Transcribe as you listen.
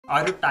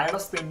Are you tired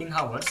of spending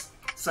hours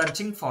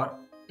searching for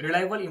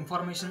reliable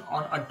information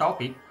on a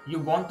topic you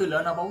want to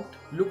learn about?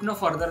 Look no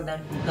further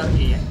than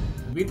TutorAI.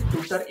 With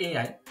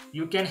TutorAI,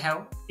 you can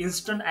have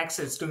instant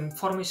access to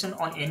information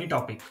on any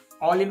topic,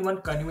 all in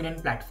one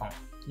convenient platform.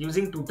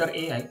 Using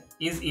TutorAI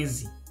is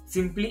easy.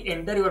 Simply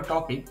enter your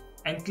topic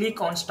and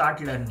click on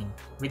Start Learning.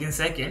 Within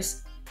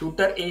seconds,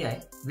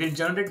 TutorAI will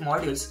generate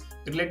modules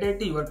related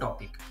to your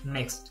topic.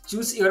 Next,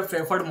 choose your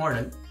preferred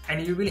model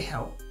and you will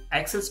have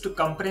access to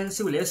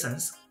comprehensive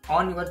lessons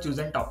on your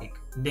chosen topic.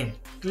 Then,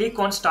 click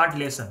on Start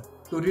Lesson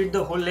to read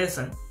the whole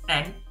lesson,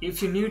 and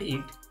if you need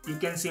it, you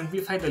can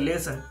simplify the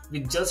lesson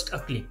with just a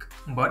click.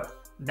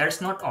 But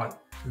that's not all.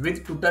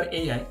 With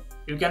TutorAI,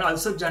 you can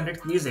also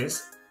generate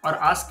quizzes or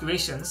ask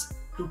questions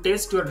to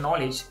test your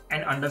knowledge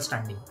and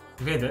understanding.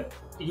 Whether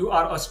you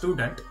are a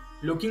student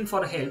looking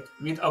for help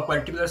with a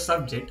particular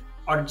subject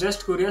or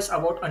just curious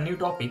about a new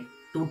topic,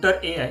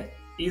 TutorAI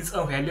is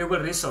a valuable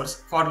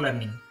resource for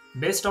learning.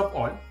 Best of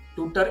all,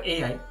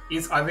 TutorAI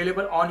is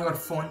available on your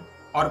phone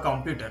or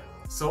computer,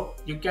 so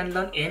you can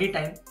learn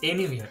anytime,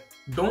 anywhere.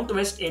 Don't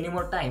waste any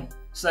more time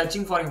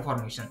searching for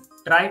information.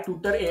 Try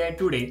TutorAI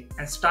today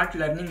and start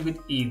learning with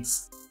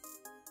ease.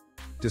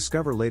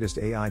 Discover latest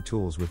AI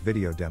tools with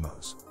video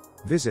demos.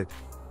 Visit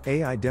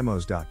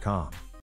AIdemos.com.